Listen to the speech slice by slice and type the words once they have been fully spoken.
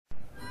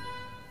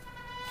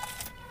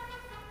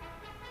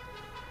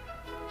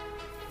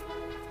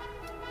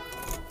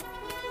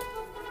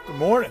Good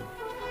morning.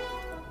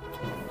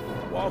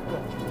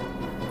 Welcome.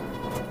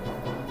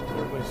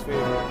 Everybody's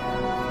favorite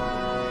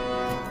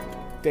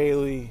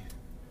daily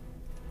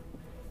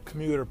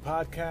commuter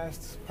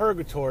podcast,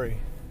 Purgatory,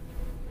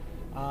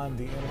 on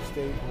the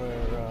interstate,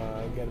 where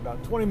I get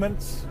about 20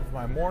 minutes of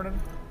my morning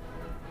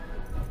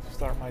to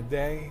start my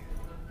day,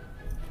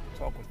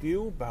 talk with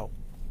you about,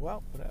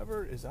 well,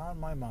 whatever is on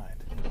my mind.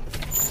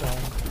 So,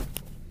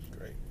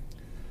 great.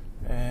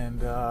 And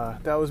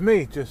that was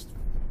me, just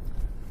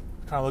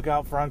trying to look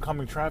out for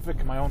oncoming traffic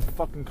in my own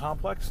fucking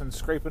complex and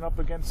scraping up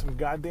against some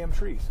goddamn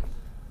trees.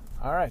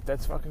 Alright,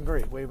 that's fucking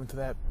great. Waving to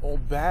that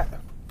old bat.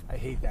 I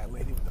hate that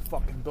lady with the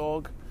fucking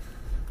dog.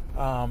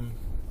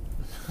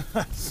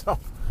 So,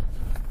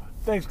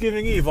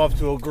 Thanksgiving Eve off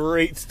to a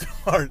great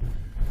start.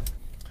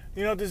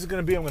 You know what this is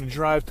going to be? I'm going to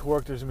drive to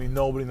work. There's going to be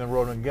nobody in the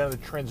road. I'm going to get on the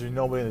trains. There's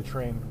nobody in the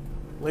train.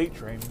 Late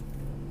train.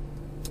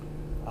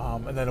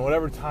 And then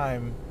whatever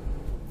time,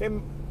 they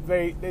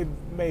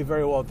may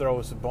very well throw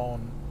us a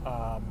bone.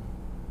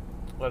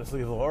 Let us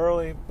leave a little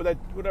early, but that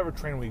whatever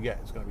train we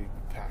get is going to be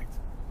packed.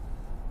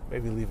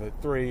 Maybe leave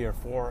at 3 or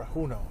 4.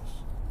 Who knows?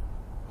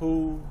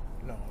 Who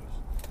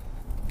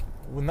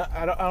knows?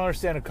 I don't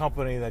understand a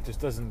company that just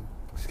doesn't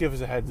give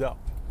us a heads up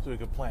so we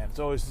can plan. It's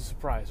always a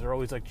surprise. They're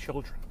always like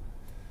children.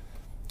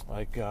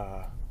 Like,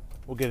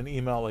 we'll get an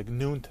email like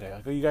noon today.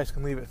 Like, oh, you guys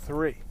can leave at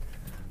 3.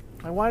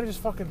 Like, why not just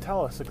fucking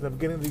tell us, like, at the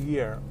beginning of the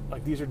year,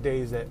 like, these are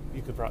days that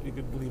you could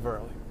leave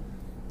early.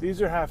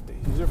 These are half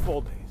days. These are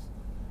full days.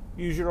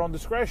 Use your own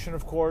discretion,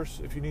 of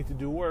course. If you need to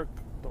do work,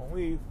 don't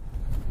leave.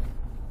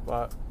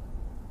 But,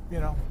 you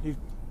know,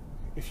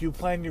 if you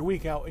plan your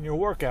week out and your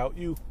workout,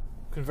 you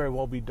can very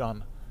well be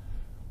done.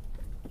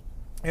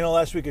 You know,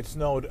 last week it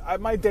snowed.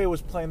 My day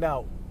was planned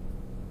out.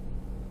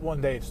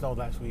 One day it snowed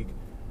last week.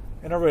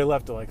 And everybody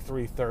left at like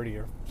 3:30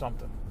 or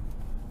something.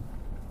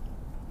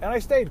 And I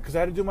stayed because I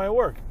had to do my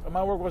work. And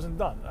my work wasn't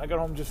done. I got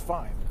home just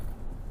fine.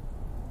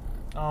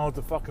 I don't know what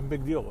the fucking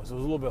big deal was. It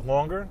was a little bit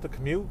longer to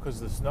commute because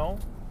of the snow.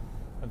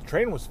 And the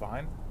train was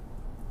fine.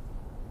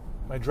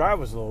 My drive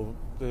was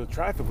the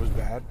traffic was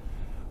bad.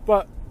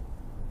 But,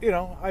 you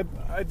know, I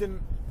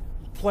didn't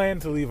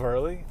plan to leave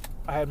early.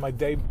 I had my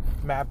day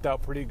mapped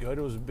out pretty good.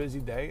 It was a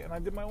busy day, and I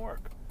did my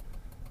work.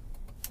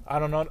 I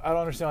don't know. I don't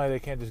understand why they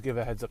can't just give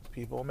a heads up to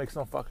people. It makes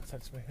no fucking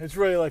sense to me. It's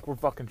really like we're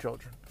fucking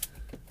children.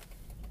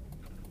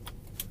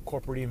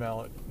 Corporate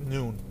email at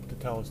noon to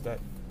tell us that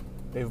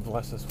they've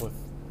blessed us with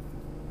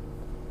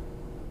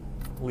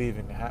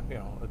leaving half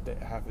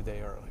a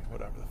day early,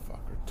 whatever the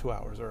fuck, or 2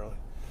 hours early.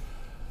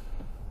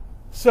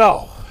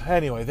 So,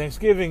 anyway,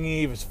 Thanksgiving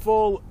Eve is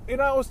full. You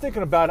know, I was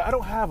thinking about it. I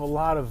don't have a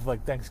lot of,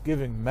 like,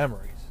 Thanksgiving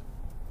memories.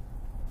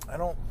 I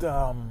don't,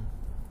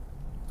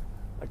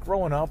 like,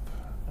 growing up,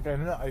 like,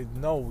 I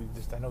know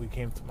we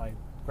came to my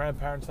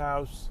grandparents'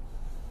 house.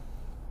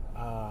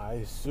 I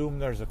assume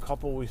there's a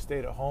couple we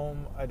stayed at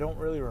home. I don't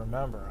really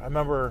remember.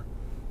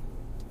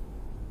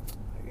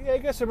 I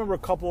guess I remember a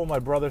couple of my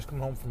brothers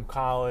coming home from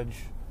college.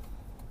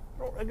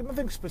 Like,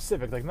 nothing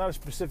specific, like not a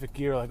specific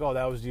year, like, oh,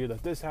 that was the year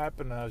that this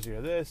happened, that was the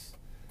year this.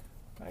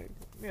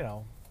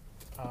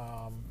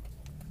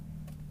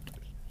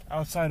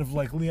 Outside of,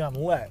 like, Leon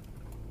Lett,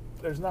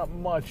 there's not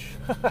much.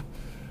 Like,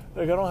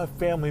 I don't have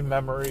family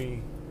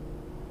memory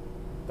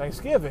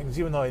Thanksgivings,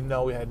 even though I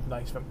know we had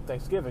nice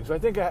Thanksgivings. So I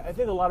think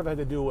a lot of it had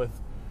to do with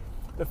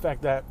the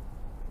fact that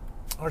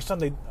our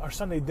Sunday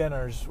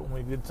dinners, when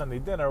we did Sunday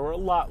dinner, were a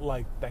lot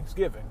like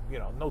Thanksgiving. You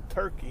know, no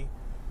turkey,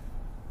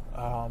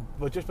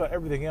 but just about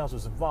everything else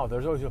was involved. There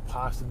was always a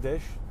pasta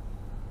dish.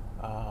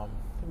 My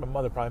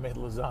mother probably made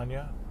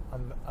lasagna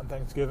on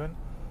Thanksgiving.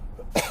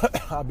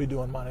 I'll be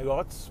doing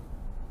manigots.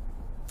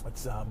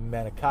 It's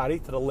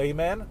manicotti to the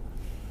layman.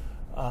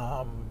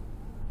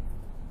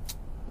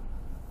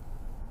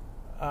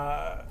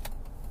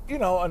 You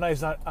know, a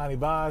nice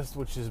anibas,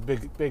 which is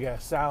big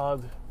ass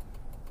salad.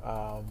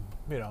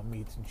 You know,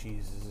 meats and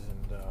cheeses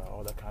and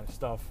all that kind of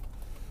stuff.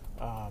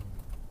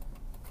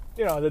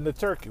 You know, then the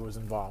turkey was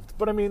involved.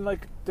 But I mean,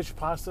 like, dish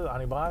pasta,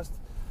 anibas,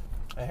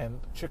 and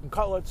chicken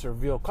cutlets or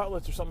veal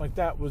cutlets or something like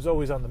that was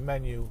always on the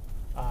menu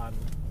on,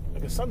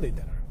 like, a Sunday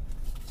dinner.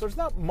 So there's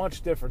not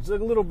much difference. It's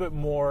like a little bit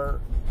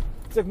more.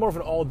 It's like more of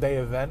an all-day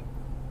event.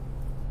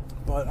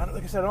 But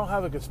like I said, I don't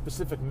have like a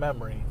specific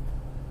memory.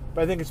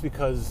 But I think it's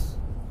because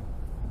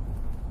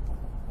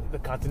the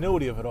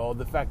continuity of it all,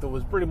 the fact that it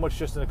was pretty much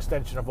just an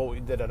extension of what we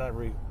did on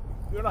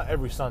not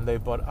every Sunday,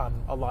 but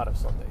on a lot of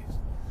Sundays.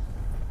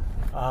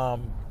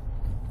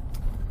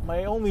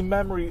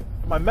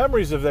 My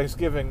memories of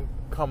Thanksgiving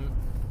come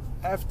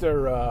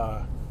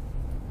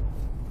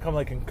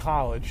like in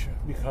college,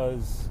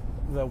 because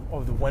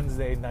of the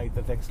Wednesday night,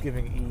 the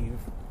Thanksgiving Eve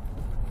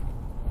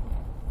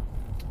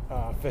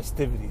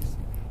festivities,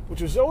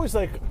 which was always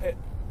like,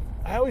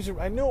 I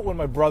knew it when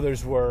my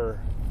brothers were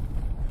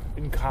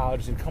in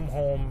college. They'd come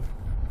home,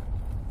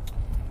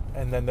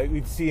 and then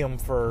we'd see them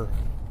for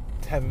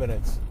 10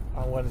 minutes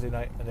on Wednesday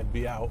night, and then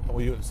be out. And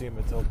we wouldn't see them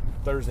until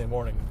Thursday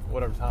morning,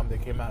 whatever time they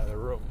came out of their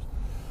rooms.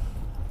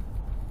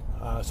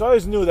 So I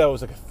always knew that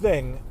was like a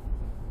thing,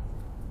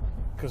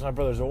 because my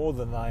brothers are older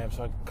than I am,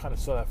 so I kind of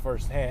saw that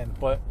firsthand.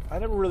 But I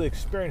never really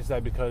experienced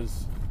that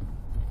because,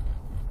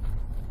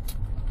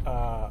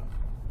 I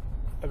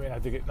mean,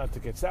 not to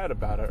get sad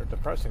about it or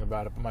depressing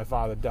about it, but my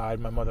father died.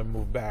 My mother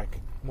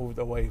moved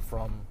away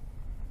from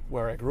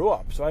where I grew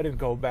up. So I didn't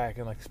go back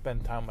and like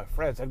spend time with my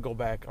friends. I'd go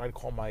back and I'd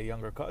call my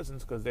younger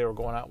cousins because they were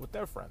going out with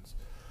their friends.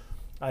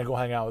 I'd go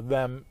hang out with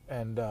them,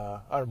 and I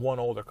had one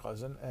older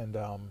cousin, and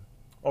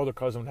older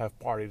cousin would have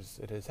parties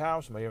at his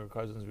house. My younger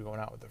cousins would be going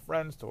out with their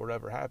friends to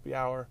whatever happy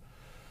hour.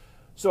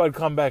 So I'd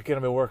come back in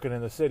and be working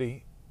in the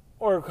city,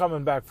 or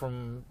coming back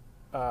from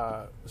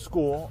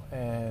school,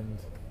 and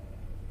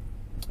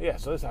yeah,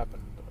 so this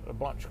happened a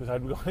bunch because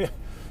I'd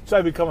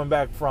be coming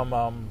back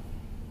from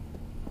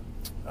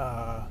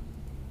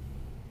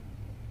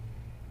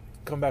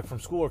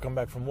school or come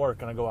back from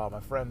work, and I go out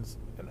with my friends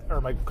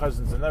or my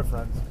cousins and their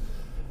friends,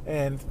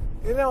 and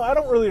I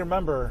don't really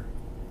remember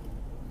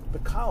the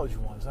college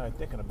ones. Now I'm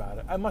thinking about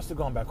it, I must have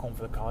gone back home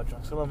for the college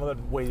ones. So my mother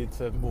waited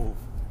to move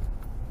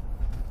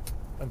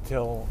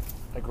until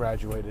I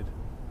graduated.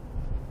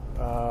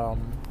 I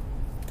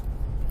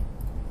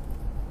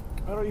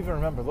don't even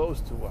remember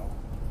those too well.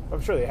 I'm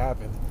sure they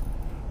happened,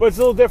 but it's a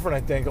little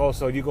different. I think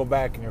also you go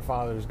back and your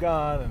father's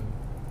gone, and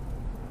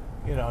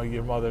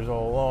your mother's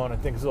all alone. I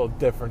think it's a little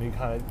different. You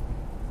kind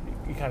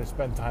of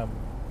spend time.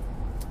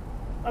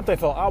 Not that I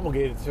felt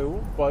obligated to,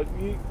 but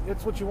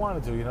it's what you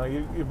want to do.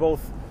 You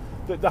both.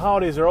 The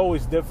holidays are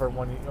always different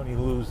when you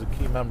lose a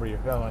key member of your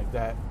family like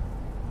that.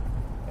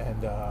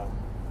 And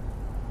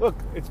look,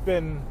 it's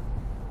been,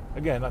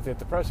 again, not that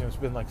depressing. It's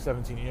been like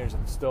 17 years,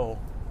 and it's still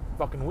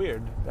fucking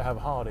weird to have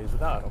holidays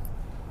without them.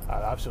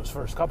 Obviously, those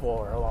first couple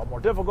are a lot more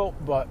difficult,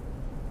 but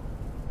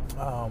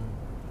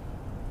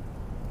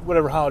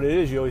whatever holiday it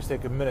is, you always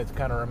take a minute to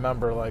kind of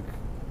remember, like,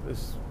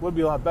 this would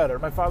be a lot better.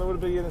 My father would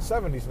be in his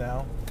 70s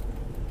now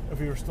if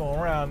he were still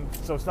around,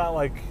 so it's not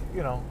like,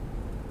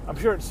 I'm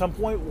sure at some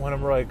point when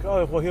I'm like,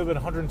 oh, well, he'll have been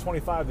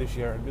 125 this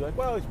year, and be like,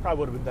 well, he probably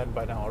would have been dead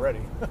by now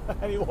already.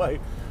 Anyway,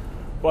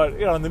 but,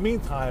 in the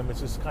meantime,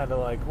 it's just kind of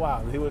like,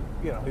 wow, he would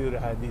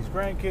have had these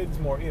grandkids,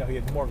 more, he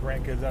had more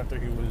grandkids after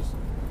he was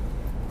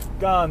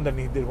gone than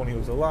he did when he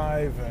was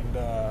alive, and,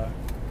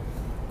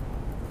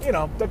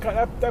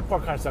 that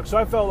part kind of sucks. So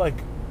I feel like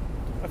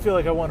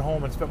I went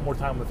home and spent more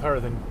time with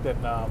her than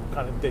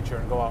kind of ditch her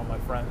and go out with my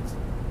friends.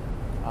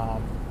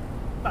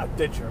 Not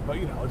ditch her, but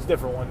it's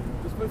different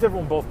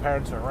when both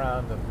parents are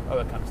around and all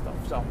that kind of stuff.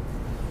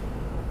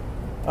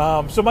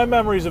 So my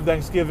memories of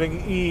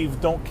Thanksgiving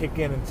Eve don't kick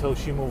in until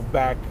she moved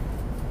back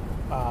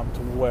to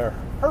where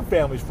her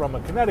family's from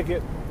in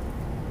Connecticut,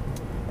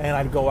 and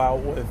I'd go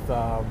out with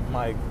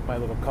my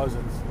little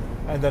cousins,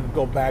 and then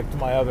go back to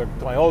my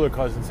older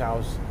cousin's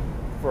house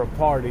for a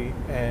party.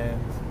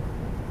 And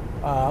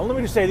let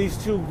me just say, these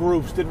two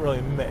groups didn't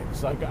really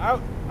mix. Like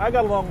I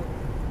got along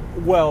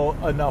well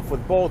enough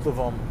with both of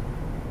them.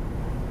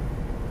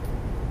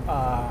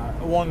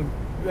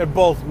 They're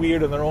both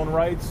weird in their own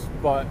rights,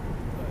 but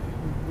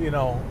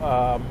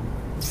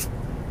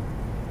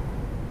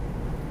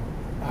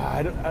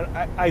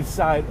I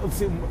side. Let's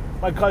see.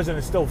 My cousin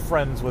is still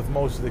friends with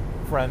most of the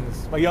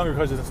friends. My younger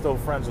cousin is still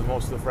friends with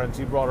most of the friends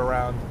he brought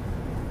around,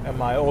 and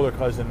my older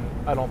cousin,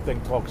 I don't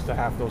think, talks to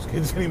half those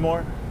kids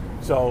anymore.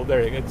 So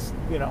there you go. It's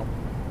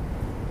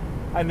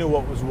I knew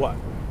what was what.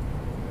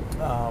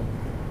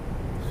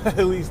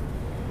 At least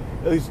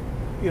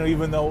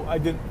even though I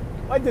did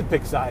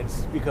pick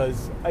sides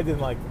because I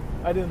didn't like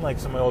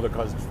some of my older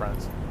cousin's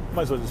friends.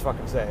 Might as well just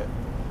fucking say it.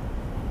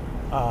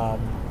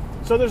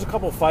 So there's a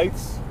couple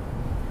fights.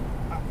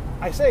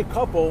 I say a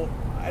couple.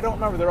 I don't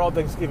remember they're all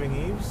Thanksgiving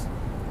Eves,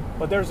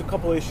 but there's a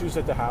couple issues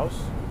at the house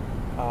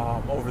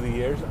over the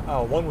years.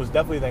 One was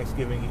definitely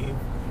Thanksgiving Eve.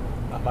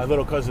 My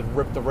little cousin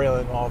ripped the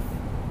railing off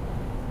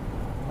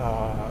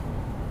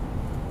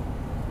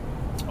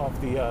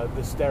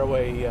the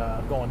stairway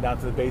going down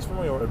to the basement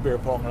where the beer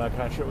pong and that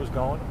kind of shit was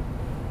going.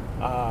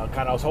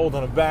 I was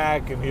holding him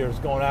back, and he was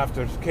going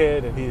after his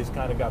kid, and he just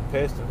kind of got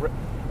pissed. And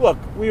look,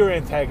 we were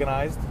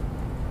antagonized.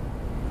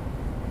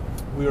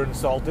 We were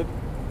insulted.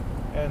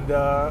 And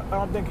I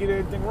don't think he did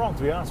anything wrong,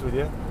 to be honest with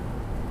you.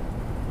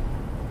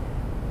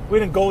 We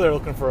didn't go there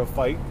looking for a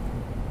fight.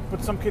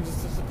 But some kids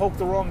just poke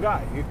the wrong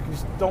guy. You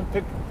just don't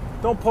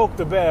poke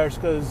the bears,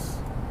 because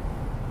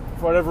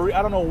for whatever reason,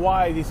 I don't know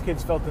why these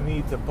kids felt the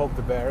need to poke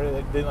the bear.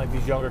 They didn't like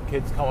these younger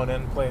kids coming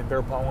in, playing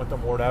beer pong with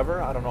them or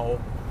whatever. I don't know what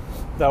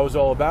that was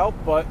all about,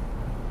 but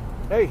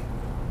hey,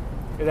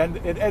 it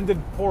ended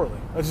poorly.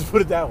 Let's just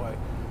put it that way.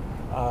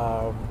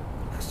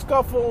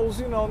 Scuffles,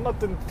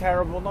 nothing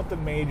terrible,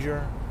 nothing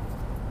major.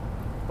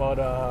 But,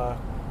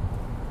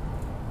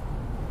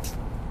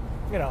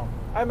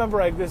 I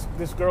remember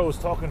this girl was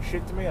talking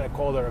shit to me, and I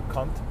called her a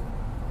cunt.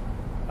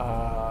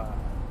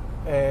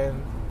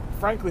 And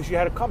frankly, she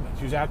had a comeback.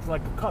 She was acting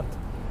like a cunt.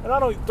 And I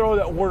don't throw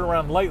that word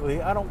around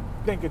lightly. I don't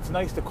think it's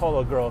nice to call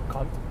a girl a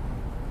cunt.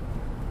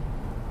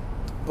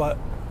 But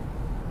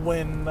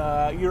when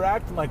you're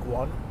acting like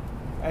one,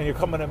 and you're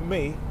coming at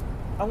me,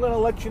 I'm going to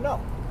let you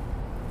know.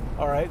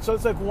 All right? So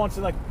it's like once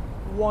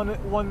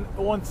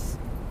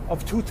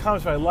of 2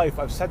 times in my life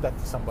I've said that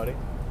to somebody.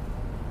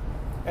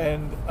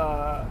 And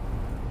I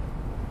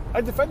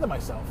defended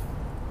myself.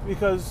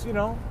 Because,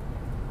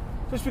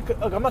 just because,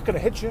 look, I'm not going to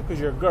hit you because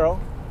you're a girl.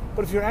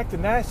 But if you're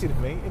acting nasty to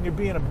me and you're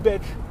being a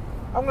bitch,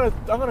 I'm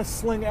gonna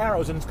sling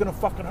arrows and it's gonna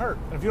fucking hurt.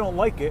 And if you don't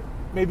like it,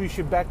 maybe you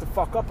should back the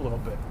fuck up a little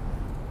bit.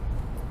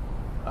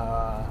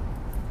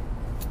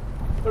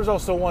 There's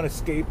also one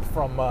escape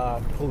from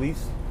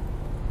police.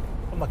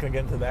 I'm not gonna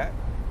get into that.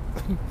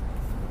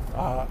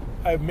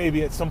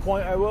 Maybe at some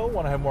point I will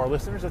when I have more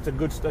listeners.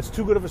 That's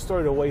too good of a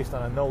story to waste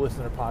on a no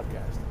listener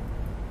podcast.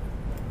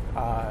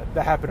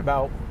 That happened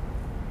about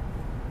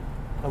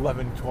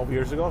 11, 12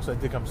 years ago, so I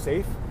think I'm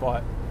safe.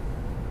 But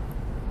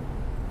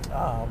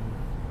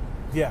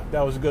yeah,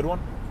 that was a good one.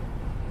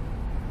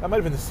 That might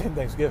have been the same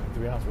Thanksgiving, to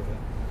be honest with you.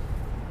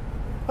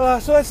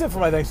 So that's it for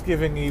my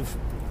Thanksgiving Eve,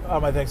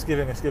 my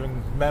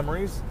Thanksgiving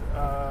memories.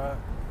 I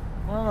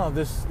don't know.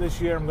 This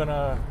year I'm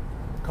gonna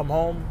come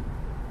home.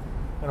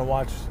 I'm gonna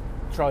watch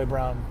Charlie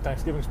Brown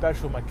Thanksgiving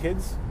special with my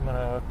kids. I'm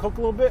gonna cook a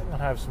little bit. I'm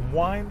gonna have some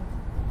wine.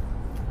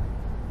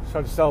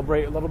 Start to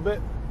celebrate a little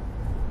bit.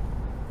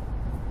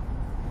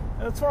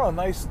 And it's all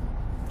nice,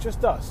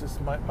 just us.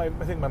 I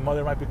think my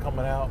mother might be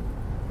coming out.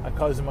 My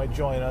cousin might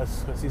join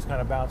us because he's kind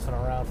of bouncing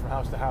around from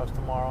house to house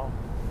tomorrow.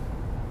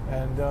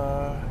 And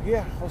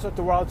yeah, I'll start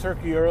the Wild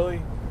Turkey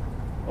early.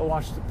 I'll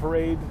watch the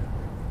parade.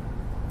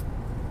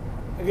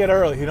 I get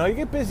early, you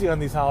get busy on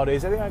these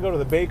holidays. I think I go to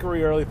the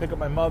bakery early, pick up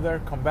my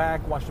mother, come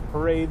back, watch the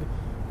parade,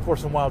 pour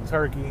some Wild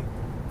Turkey,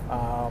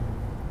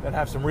 then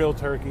have some real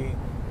turkey.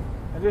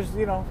 And just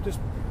you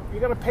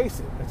got to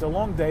pace it. It's a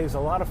long day. It's a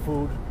lot of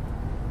food.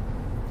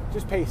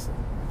 Just pace it.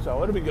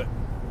 So it'll be good.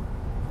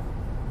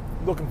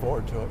 Looking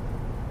forward to it.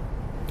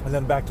 And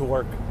then back to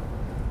work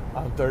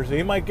on Thursday.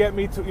 You might get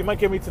me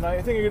tonight.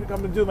 I think I'm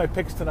going to do my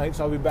picks tonight,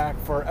 so I'll be back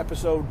for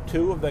episode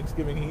 2 of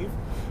Thanksgiving Eve.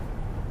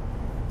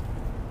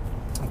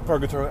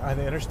 Purgatory on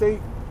the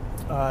interstate.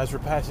 As we're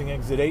passing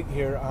exit 8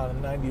 here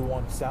on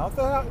 91 South.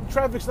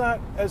 Traffic's not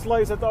as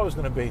light as I thought it was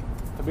going to be,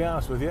 to be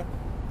honest with you.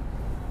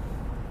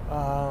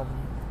 I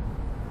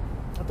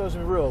thought it was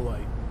going to be real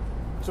light.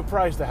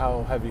 Surprised at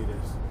how heavy it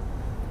is.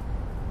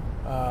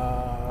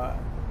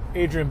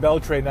 Adrian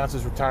Beltre announced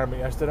his retirement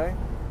yesterday.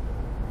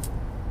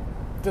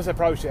 I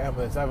probably should end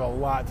with this. I have a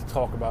lot to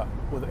talk about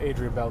with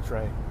Adrian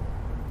Beltre.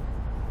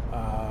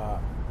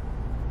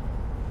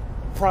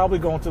 Probably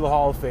going to the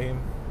Hall of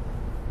Fame.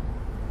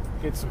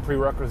 Hit some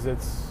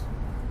prerequisites.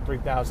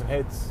 3,000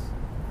 hits.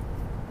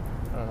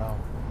 I don't know.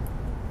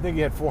 I think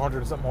he had 400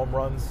 and something home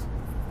runs.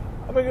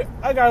 I mean,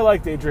 a guy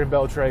liked Adrian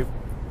Beltre,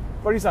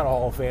 but he's not a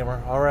Hall of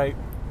Famer, all right?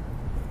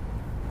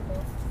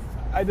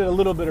 I did a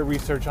little bit of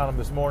research on him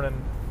this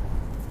morning.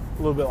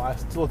 Looked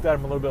at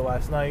him a little bit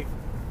last night.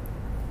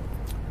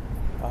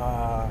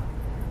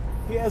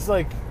 He's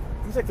like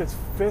this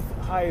 5th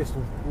highest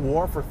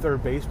WAR for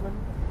third baseman,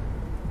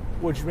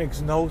 which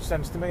makes no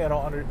sense to me. I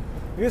don't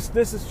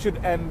should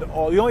end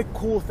all. The only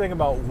cool thing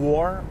about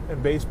WAR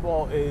in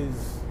baseball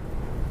is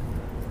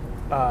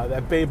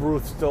that Babe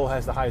Ruth still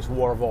has the highest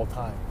WAR of all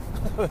time.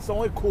 That's the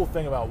only cool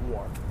thing about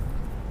WAR.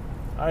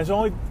 It's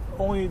the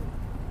only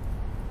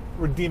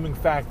redeeming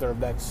factor of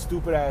that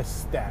stupid ass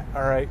stat.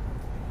 All right,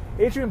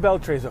 Adrian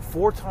Beltre is a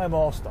 4-time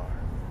All-Star.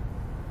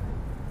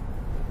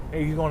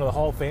 He's going to the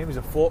Hall of Fame. He's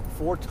a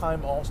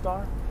 4-time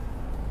All-Star.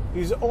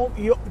 He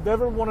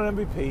never won an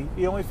MVP.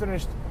 He only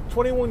finished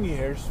 21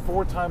 years,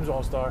 4 times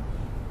All-Star.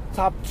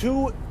 Top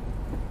 2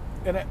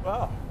 in it.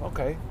 Oh,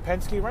 okay.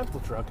 Penske rental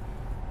truck.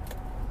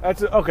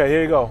 Okay,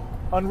 here you go.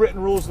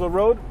 Unwritten rules of the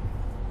road.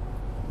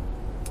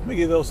 Let me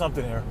give you a little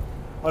something here.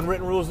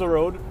 Unwritten rules of the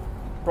road,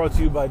 brought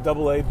to you by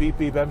AA Beep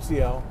Beep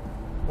MCL.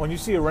 When you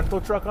see a rental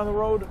truck on the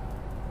road,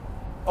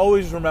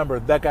 always remember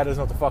that guy doesn't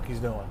know what the fuck he's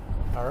doing.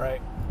 All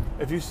right?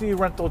 If you see a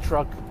rental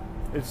truck,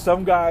 it's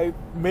some guy,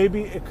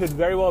 maybe it could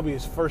very well be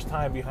his first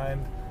time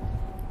behind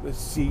the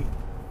seat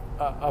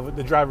of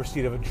the driver's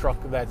seat of a truck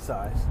that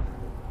size.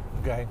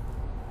 Okay?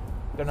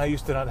 They're not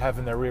used to not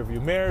having their rear view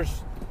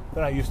mirrors.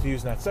 They're not used to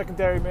using that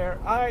secondary mirror.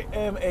 I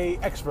am an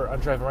expert on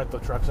driving rental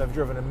trucks. I've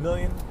driven a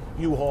million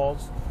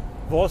U-Hauls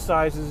of all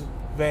sizes,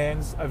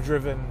 vans. I've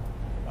driven,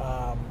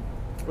 what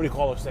do you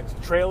call those things?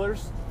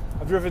 Trailers.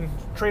 I've driven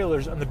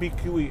trailers on the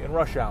BQE in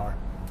rush hour.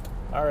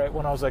 All right,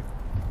 when I was like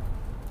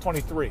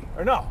 23.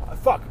 Or no,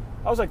 fuck.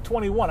 I was like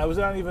 21. I was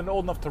not even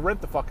old enough to rent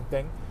the fucking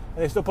thing,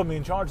 and they still put me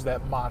in charge of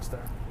that monster.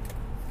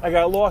 I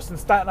got lost in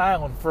Staten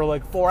Island for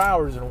like 4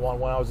 hours in one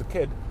when I was a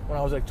kid, when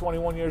I was like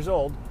 21 years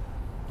old.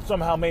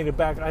 Somehow made it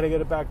back. I had to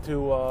get it back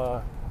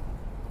to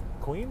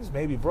Queens,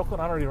 maybe Brooklyn.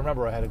 I don't even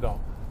remember where I had to go.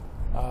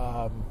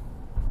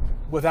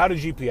 Without a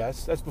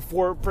GPS. That's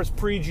before,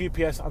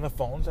 pre-GPS on the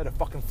phones. I had a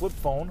fucking flip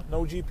phone,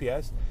 no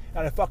GPS,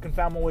 and I fucking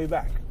found my way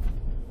back.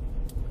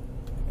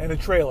 In a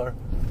trailer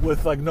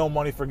with like no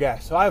money for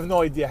gas. So I have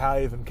no idea how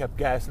I even kept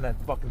gas in that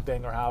fucking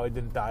thing, or how I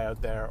didn't die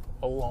out there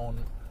alone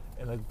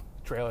in a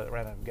trailer that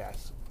ran out of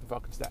gas.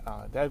 Fucking Staten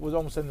Island. That was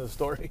almost into the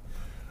story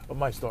of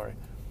my story.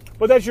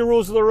 But that's your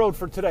rules of the road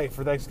for today,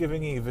 for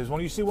Thanksgiving Eve, is when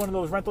you see one of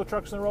those rental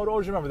trucks on the road,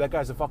 always remember that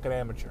guy's a fucking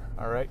amateur,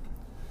 all right?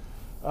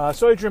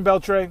 So Adrian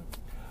Beltre.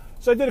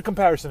 So I did a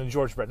comparison to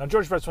George Brett. Now,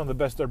 George Brett's one of the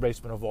best third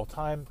basemen of all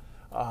time.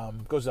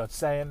 Goes without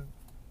saying.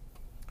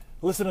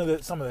 Listen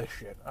to some of this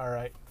shit, all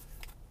right?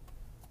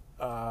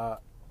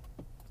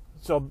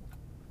 So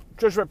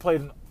George Brett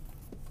played in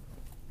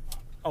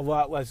a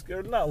lot less,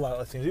 or not a lot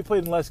less games. He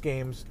played in less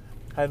games,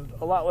 had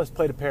a lot less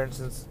plate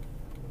appearances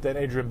than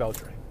Adrian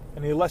Beltre.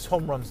 And he had less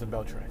home runs than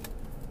Beltre.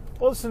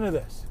 Well, listen to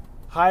this.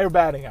 Higher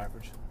batting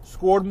average.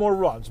 Scored more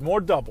runs,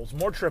 more doubles,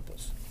 more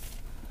triples.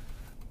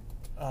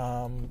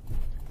 Hang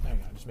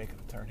on, just making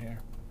a turn here.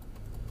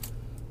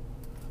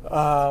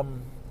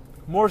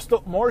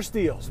 More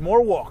steals,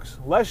 more walks,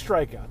 less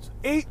strikeouts.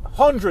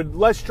 800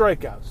 less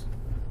strikeouts.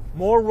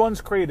 More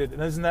runs created,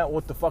 and isn't that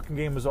what the fucking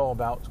game is all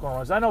about? Scoring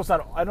runs. I know it's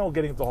not. I know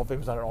getting to the Hall of Fame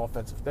is not an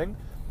offensive thing,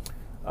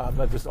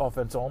 not just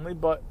offense only.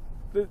 But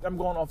I'm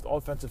going off the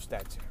offensive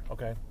stats here.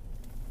 Okay,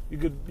 you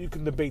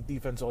can debate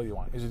defense all you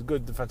want. He's a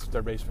good defensive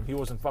third baseman. He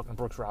wasn't fucking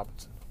Brooks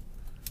Robinson.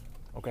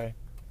 Okay,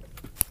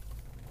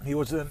 he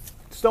wasn't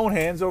Stone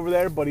Hands over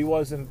there, but he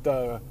wasn't.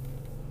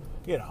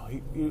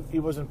 He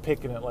wasn't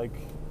picking it like.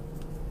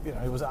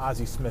 He was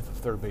Ozzie Smith of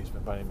third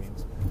baseman by any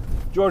means.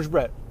 George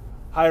Brett.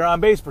 Higher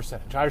on-base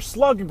percentage, higher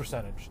slugging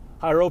percentage,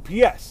 higher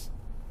OPS.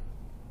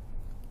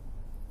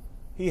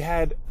 He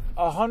had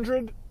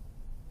 100...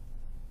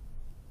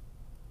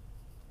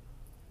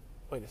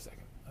 Wait a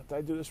second. Did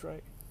I do this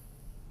right?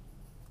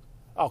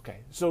 Okay,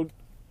 so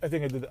I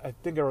think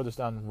I wrote this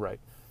down right.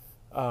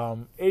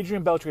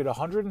 Adrian Beltre had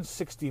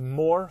 160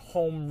 more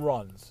home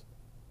runs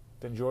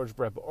than George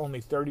Brett, but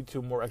only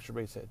 32 more extra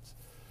base hits.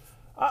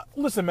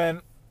 Listen,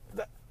 man...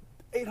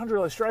 800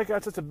 less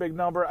strikeouts, that's a big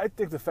number. I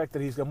think the fact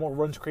that he's got more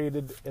runs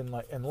created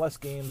in less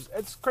games,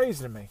 it's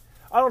crazy to me.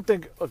 I don't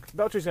think, look,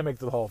 Beltre's going to make it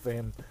to the Hall of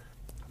Fame,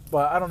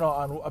 but I don't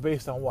know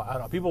based on what. I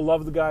don't know. People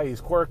love the guy. He's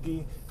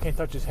quirky, can't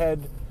touch his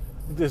head,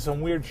 does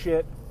some weird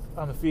shit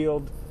on the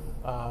field.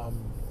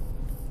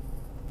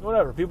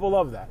 Whatever, people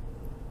love that.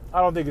 I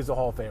don't think he's a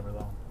Hall of Famer,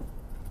 though.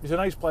 He's a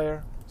nice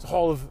player. He's a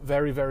Hall of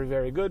very, very,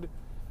 very good.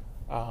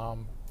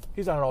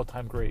 He's not an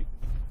all-time great.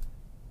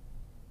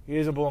 He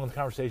doesn't belong in the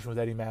conversation with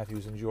Eddie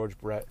Matthews and George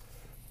Brett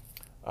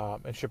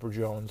and Chipper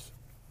Jones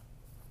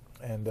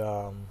and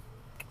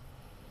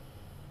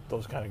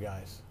those kind of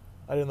guys.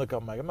 I didn't look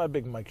up Mike. I'm not a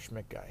big Mike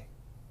Schmidt guy.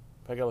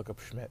 I got to look up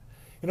Schmidt.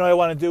 You know what I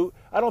want to do?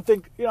 I don't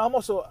think, I'm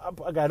also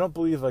a guy, I don't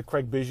believe like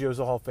Craig Biggio is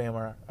a Hall of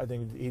Famer. I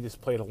think he just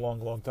played a long,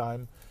 long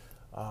time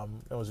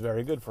and was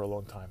very good for a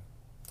long time.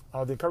 I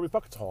don't think Kirby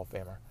Puckett's a Hall of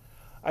Famer.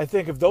 I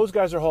think if those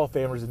guys are Hall of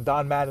Famers, then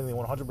Don Mattingly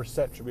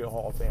 100% should be a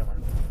Hall of Famer.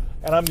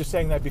 And I'm just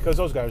saying that because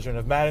those guys are in.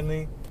 If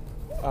Mattingly,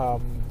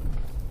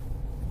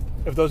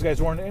 if those guys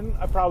weren't in,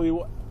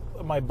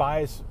 my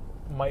bias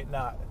might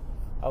not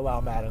allow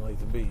Mattingly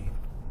to be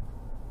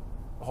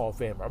a Hall of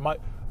Famer.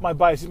 My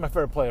bias, he's my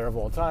favorite player of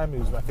all time. He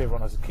was my favorite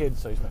when I was a kid,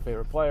 so he's my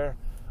favorite player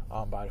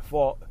by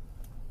default.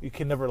 You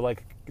can never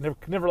like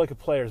a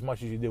player as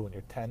much as you do when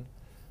you're 10.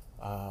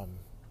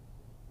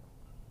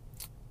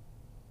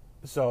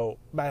 So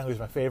Mattingly's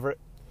my favorite.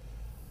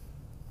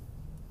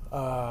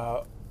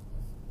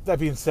 That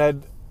being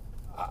said,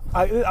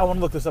 I want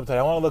to look this up today.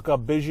 I want to look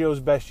up Biggio's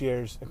best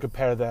years and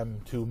compare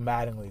them to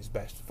Mattingly's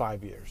best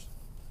 5 years.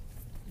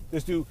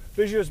 Just do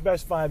Biggio's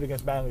best 5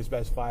 against Mattingly's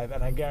best 5,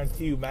 and I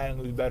guarantee you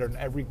Mattingly's better in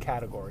every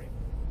category.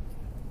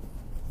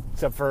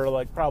 Except for,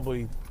 like,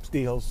 probably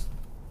steals.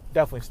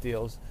 Definitely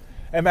steals.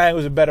 And Mattingly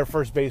was a better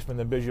first baseman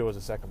than Biggio was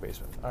a second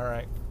baseman. All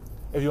right?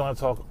 If you want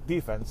to talk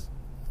defense,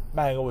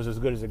 Mattingly was as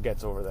good as it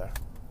gets over there.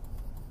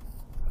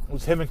 It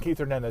was him and Keith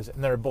Hernandez,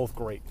 and they're both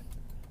great.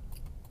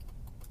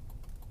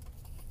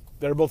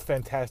 They're both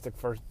fantastic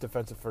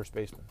defensive first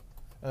basemen.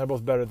 And they're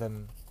both better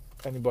than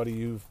anybody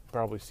you've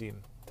probably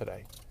seen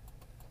today.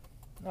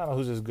 I don't know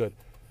who's as good.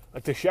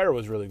 Like, Teixeira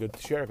was really good.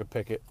 Teixeira could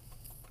pick it.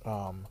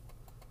 I'm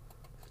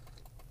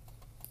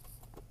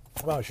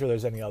not sure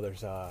there's any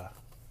others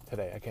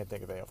today. I can't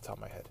think of any off the top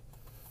of my head.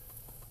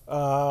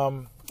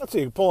 Let's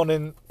see.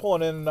 Pulling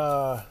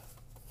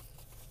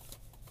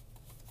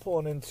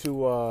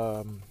into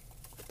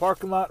the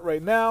parking lot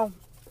right now.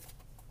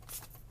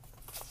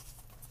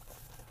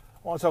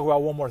 I want to talk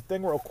about one more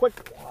thing real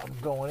quick while I'm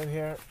going in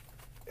here.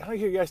 I don't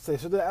hear yesterday.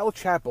 So the El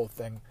Chapo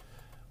thing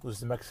was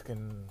the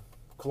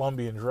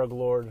Colombian drug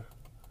lord.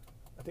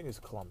 I think he's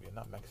Colombian,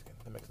 not Mexican.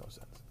 That makes no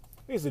sense.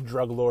 He's a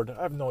drug lord.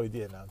 I have no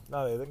idea now.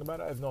 Now that I think about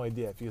it, I have no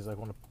idea if he's like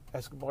one of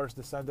Escobar's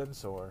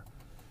descendants or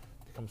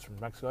if he comes from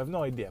Mexico. I have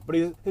no idea. But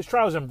his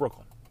trial's in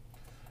Brooklyn.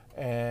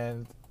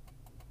 And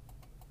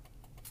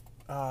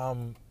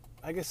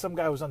I guess some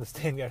guy was on the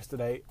stand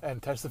yesterday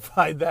and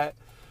testified that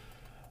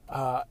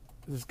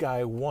this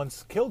guy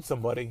once killed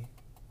somebody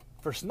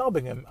for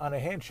snubbing him on a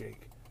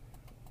handshake.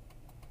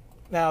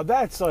 Now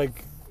that's some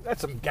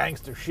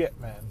gangster shit,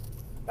 man.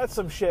 That's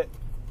some shit.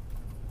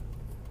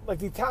 Like,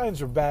 the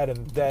Italians were bad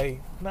in the day,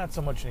 not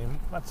so much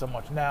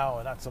now,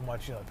 and not so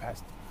much the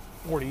past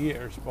 40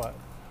 years. But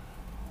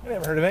I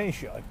never heard of any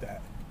shit like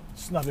that,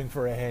 snubbing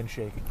for a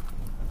handshake.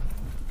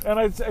 And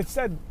I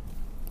said,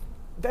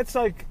 that's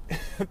like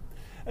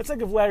It's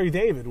like if Larry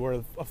David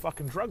were a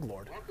fucking drug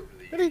lord.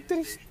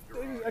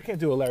 I can't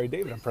do a Larry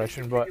David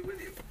impression, but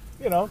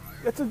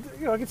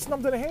I get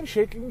snubbed in a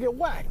handshake and get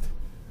whacked.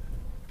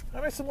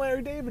 I made some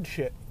Larry David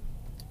shit.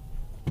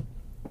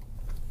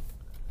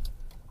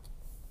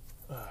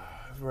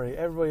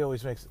 Everybody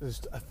always makes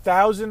there's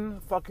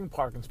 1,000 fucking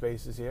parking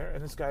spaces here,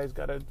 and this guy's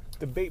got a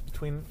debate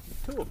between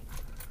the two of them.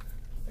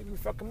 Make me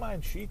fucking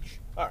mind, Cheech.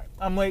 All right,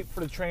 I'm late for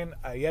the train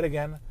yet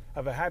again.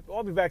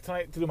 I'll be back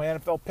tonight to do my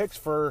NFL picks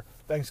for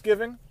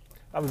Thanksgiving.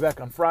 I'll be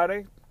back on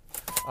Friday.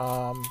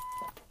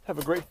 Have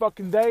a great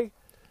fucking day.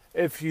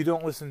 If you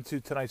don't listen to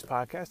tonight's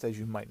podcast, as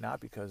you might not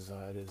because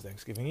it is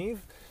Thanksgiving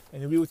Eve,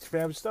 and you'll be with your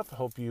family and stuff, I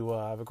hope you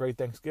have a great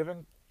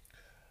Thanksgiving.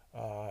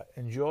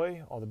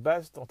 Enjoy. All the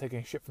best. Don't take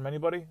any shit from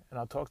anybody, and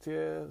I'll talk to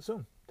you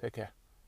soon. Take care.